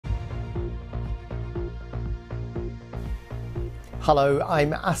Hello,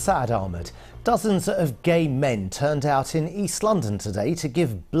 I'm Asad Ahmed. Dozens of gay men turned out in East London today to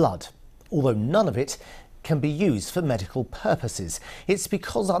give blood, although none of it can be used for medical purposes. It's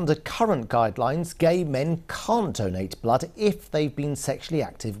because under current guidelines, gay men can't donate blood if they've been sexually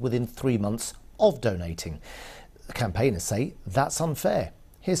active within 3 months of donating. The campaigners say that's unfair.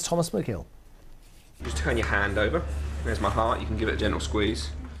 Here's Thomas Magill. Just turn your hand over. There's my heart. You can give it a gentle squeeze.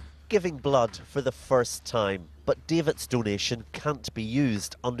 Giving blood for the first time, but David's donation can't be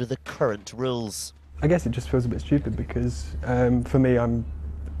used under the current rules. I guess it just feels a bit stupid because for me I'm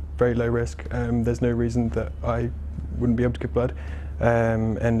very low risk. There's no reason that I wouldn't be able to give blood,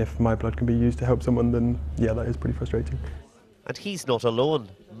 and if my blood can be used to help someone, then yeah, that is pretty frustrating. And he's not alone.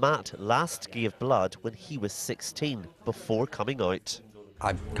 Matt last gave blood when he was 16, before coming out.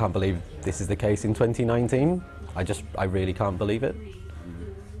 I can't believe this is the case in 2019. I really can't believe it.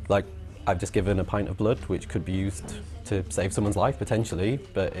 Like, I've just given a pint of blood, which could be used to save someone's life, potentially,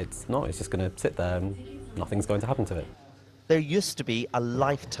 but it's not. It's just going to sit there and nothing's going to happen to it. There used to be a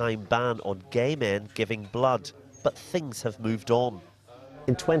lifetime ban on gay men giving blood, but things have moved on.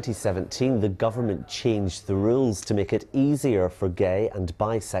 In 2017, the government changed the rules to make it easier for gay and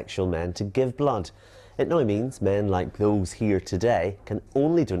bisexual men to give blood. It now means men like those here today can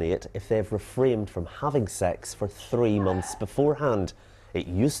only donate if they've refrained from having sex for 3 months beforehand. It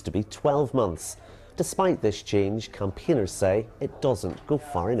used to be 12 months. Despite this change, campaigners say it doesn't go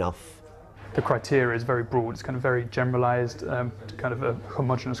far enough. The criteria is very broad, it's kind of very generalised, to kind of a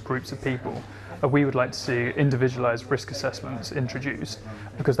homogenous groups of people. We would like to see individualised risk assessments introduced,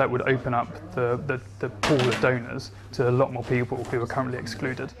 because that would open up the pool of donors to a lot more people who are currently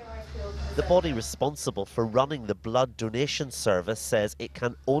excluded. The body responsible for running the blood donation service says it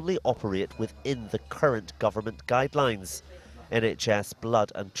can only operate within the current government guidelines. NHS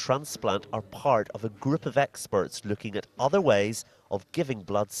Blood and Transplant are part of a group of experts looking at other ways of giving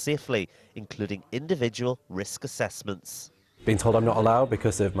blood safely, including individual risk assessments. Being told I'm not allowed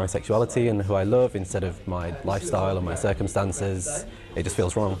because of my sexuality and who I love instead of my lifestyle or my circumstances, it just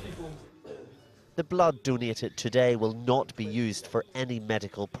feels wrong. The blood donated today will not be used for any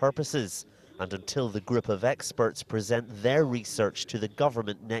medical purposes, and until the group of experts present their research to the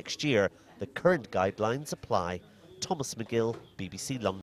government next year, the current guidelines apply. Thomas Magill, BBC London.